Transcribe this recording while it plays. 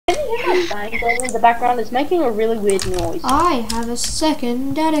hear that bang going in the background? It's making a really weird noise. I have a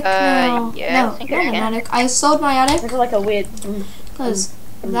second attic now. Yeah, no, I think not I an can. attic. I sold my attic It's like a weird. because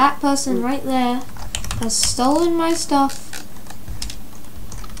that person right there has stolen my stuff.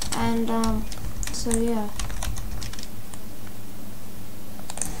 And so yeah.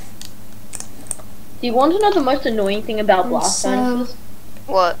 Do you want to know the most annoying thing about blast furnaces?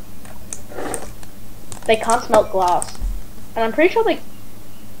 What? They can't smelt glass, and I'm pretty sure they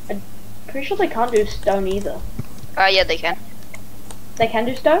can't do stone either. Yeah, they can. They can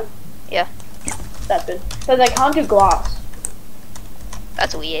do stone? Yeah. That's good. But they can't do glass.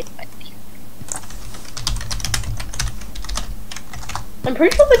 That's weird. I'm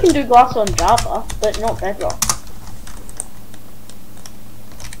pretty sure they can do glass on Java, but not Bedrock.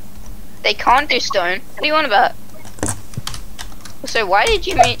 They can't do stone. What do you want about? So why did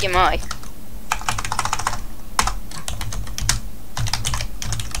you mute your mic?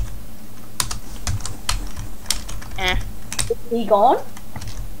 Is he gone?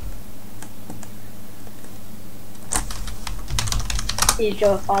 Is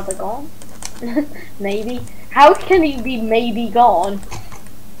your father gone? Maybe. How can he be maybe gone?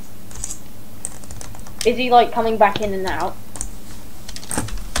 Is he like coming back in and out?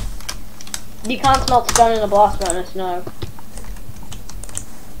 You can't smelt stone in a blast furnace, no.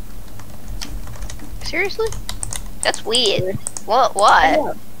 Seriously? That's weird. What?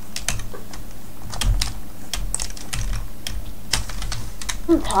 What?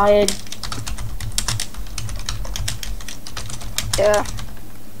 I'm tired. Yeah.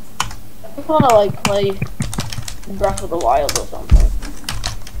 I just wanna like play Breath of the Wild or something.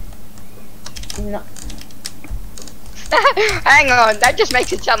 No. Hang on, that just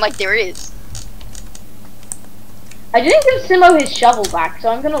makes it sound like there is. I didn't give Simo his shovel back, so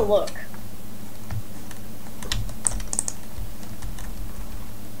I'm gonna look.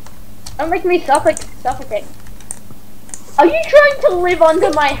 Don't make me suffocate. Are you trying to live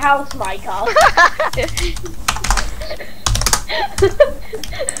under my house, Micah?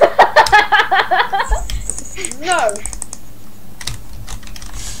 No.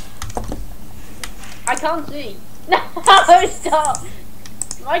 I can't see. No, stop.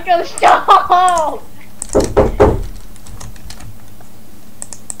 Micah, stop.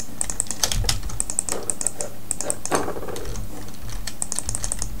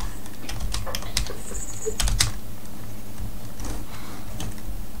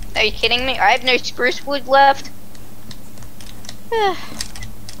 Are you kidding me? I have no spruce wood left.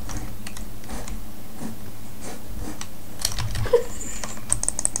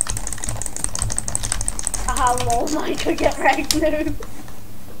 Hello, Micah, get wrecked, noob.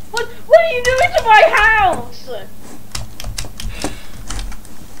 What are you doing to my house?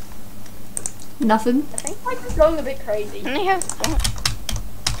 Nothing. I think Micah's going a bit crazy. Only have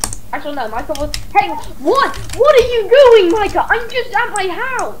Actually, no, Micah was. Hey, what? What are you doing, Micah? I'm just at my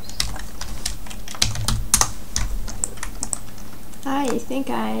house. I think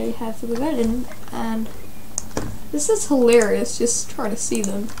I have forgotten, and this is hilarious, just trying to see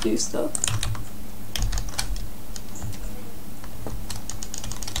them do stuff.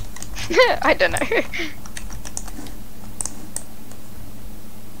 I don't know.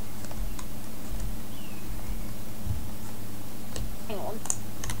 Hang on.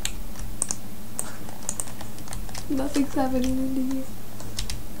 Nothing's happening in here.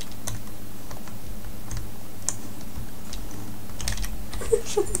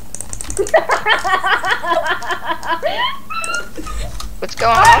 What's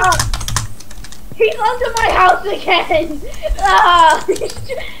going on? He's under my house again! Ah, he's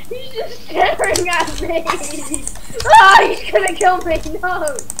just staring at me! Ah, he's gonna kill me!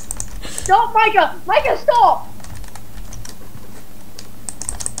 No! Stop, Micah! Micah, stop!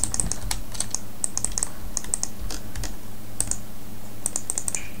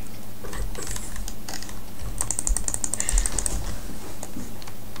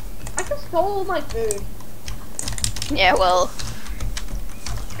 Micah stole all my food. Yeah, well.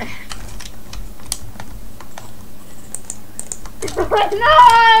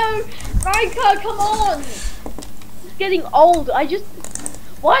 No! Micah, come on! It's getting old. Why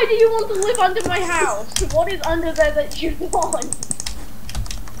do you want to live under my house? What is under there that you want?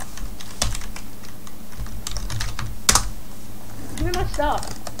 Give me my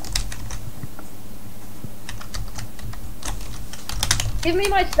stuff. Give me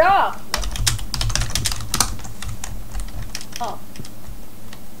my stuff! Oh.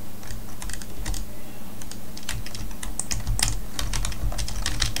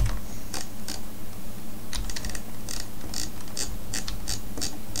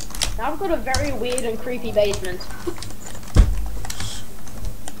 Now I've got a very weird and creepy basement.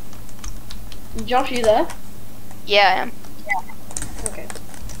 Josh, you there? Yeah, I am. Okay.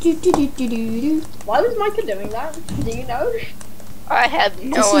 Do, do, do, do, do, do. Why was Micah doing that? Do you know? I have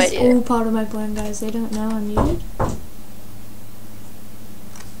no This is idea. all part of my plan, guys. They don't know I'm muted.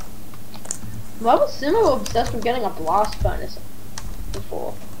 Why was Sumo obsessed with getting a blast furnace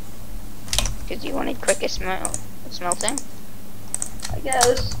before? Because you wanted quicker smelting. I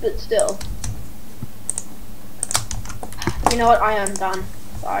guess, but still. You know what? I am done.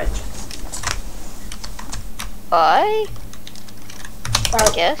 Bye. I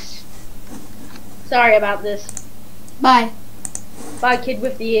guess. Sorry about this. Bye. Bye, kid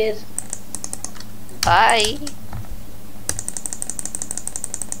with the ears. Bye.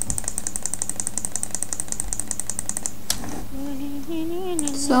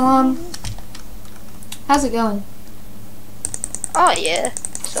 So, how's it going? Oh yeah,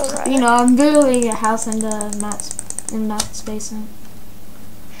 it's alright. You know, I'm building a house in Matt's basement.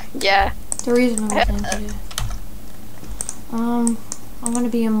 Yeah. It's a reasonable thing to do. I'm gonna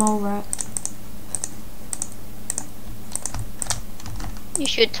be a Molerat. You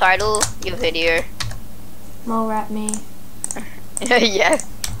should title your video. Molerat me. Yeah.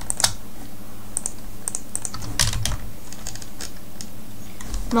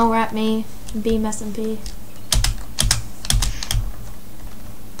 Molerat me. Beam SMP.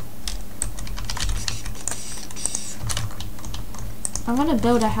 I'm gonna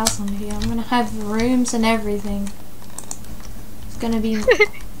build a house under here. I'm gonna have rooms and everything.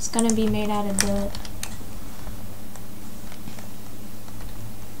 It's gonna be made out of dirt.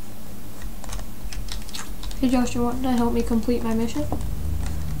 Hey Josh, you want to help me complete my mission?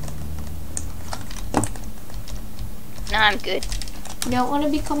 No, I'm good. You don't want to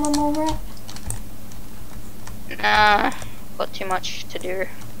become a mole rat? Nah, got too much to do.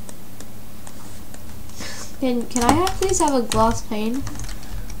 Can I please have a glass pane?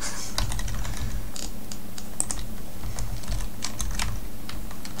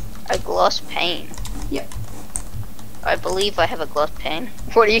 A gloss pane. Yep. I believe I have a gloss pane.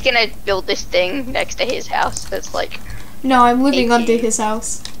 What, are you gonna build this thing next to his house that's like... No, I'm living 18? under his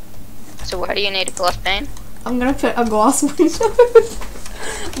house. So why do you need a gloss pane? I'm gonna put a glass window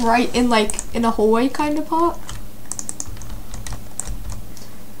right in a hallway kind of part.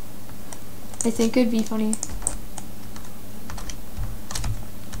 I think it'd be funny.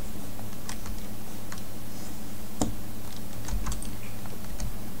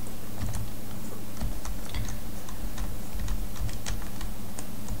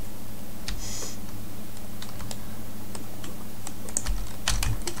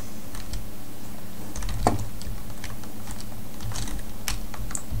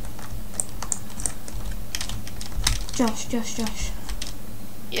 Josh.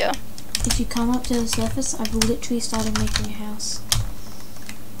 Yeah. If you come up to the surface, I've literally started making a house.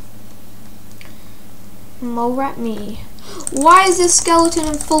 Molerat me. Why is this skeleton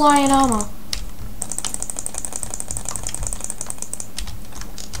in full iron armor?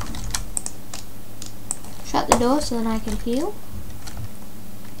 Shut the door so then I can peel.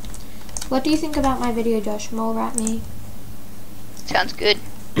 What do you think about my video, Josh? Molerat me. Sounds good.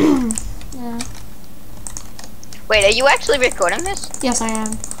 Yeah. Wait, are you actually recording this? Yes, I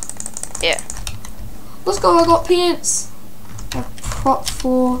am. Yeah. Let's go, I got pants. I have prop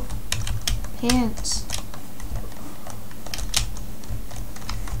 4 pants.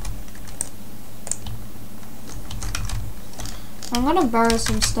 I'm gonna borrow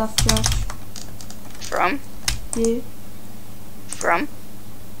some stuff, Josh. From? You? From?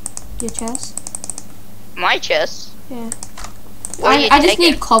 Your chest? My chest? Yeah. What are you I just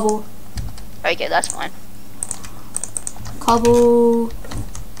taking? need cobble. Okay, that's fine. Cobble,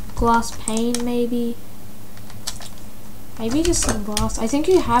 glass pane maybe. Maybe just some glass. I think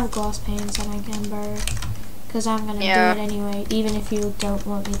you have glass panes that I can borrow. Because I'm gonna do it anyway, even if you don't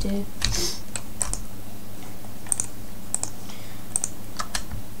want me to.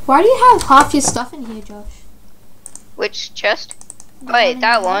 Why do you have half your stuff in here, Josh? Which chest? The Wait, in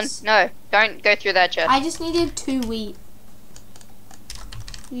that the one? house? No, don't go through that chest. I just needed 2 wheat.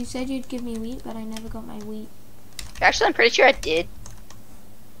 You said you'd give me wheat, but I never got my wheat. Actually, I'm pretty sure I did.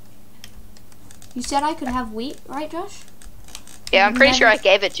 You said I could have wheat, right, Josh? Yeah, I'm pretty sure I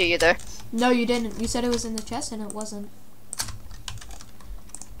gave it to you though. No, you didn't. You said it was in the chest, and it wasn't.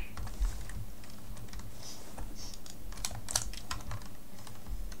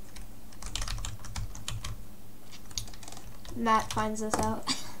 Matt finds this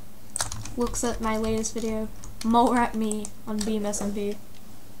out. Looks at my latest video. Molerat me on Beam SMP.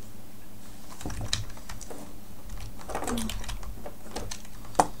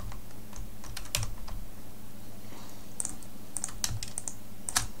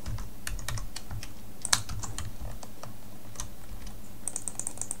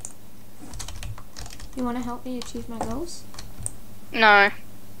 You want to help me achieve my goals? No.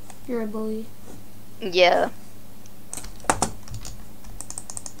 You're a bully. Yeah.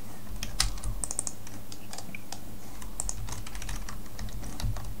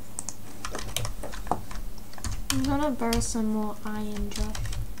 I'm gonna borrow some more iron, Josh.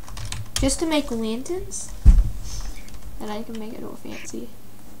 Just to make lanterns? And I can make it all fancy.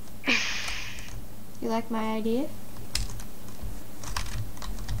 You like my idea?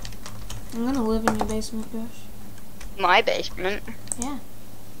 I'm gonna live in your basement, Josh. My basement. Yeah.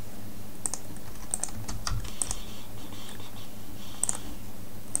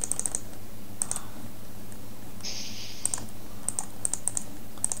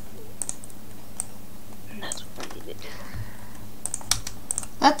 That's what I needed.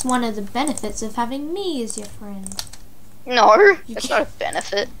 That's one of the benefits of having me as your friend. No, it's not a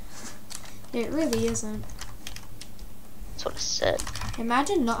benefit. It really isn't. That's what I said.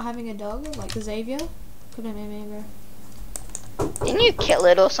 Imagine not having a dog like Xavier. Couldn't remember. Didn't you kill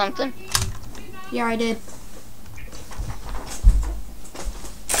it or something? Yeah, I did.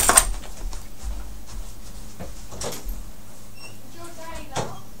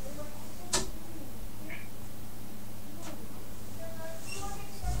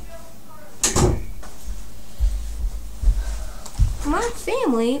 My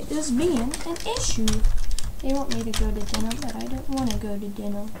family is being an issue. They want me to go to dinner, but I don't want to go to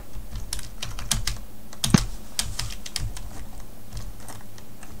dinner.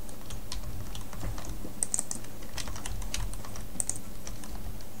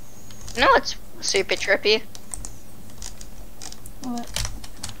 No, it's super trippy. What?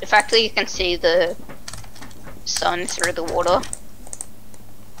 The fact that you can see the sun through the water.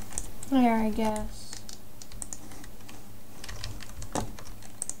 Yeah, I guess.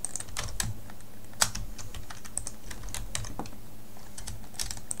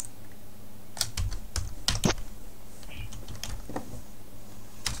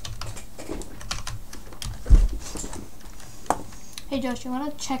 Hey Josh, you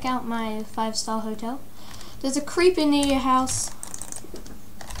wanna check out my 5-star hotel? There's a creeper near your house.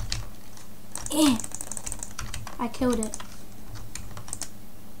 I killed it.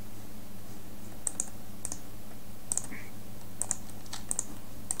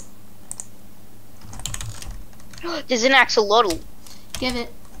 There's an axolotl. Give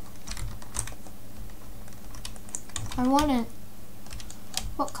it. I want it.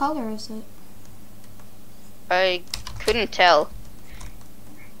 What color is it? I couldn't tell.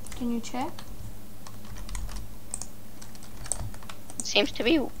 Can you check? It seems to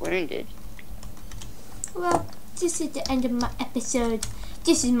be wounded. Well, this is the end of my episode.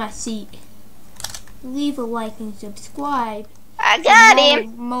 This is my seat. Leave a like and subscribe. I got for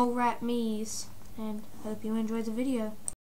him! Molerat me's. And hope you enjoyed the video.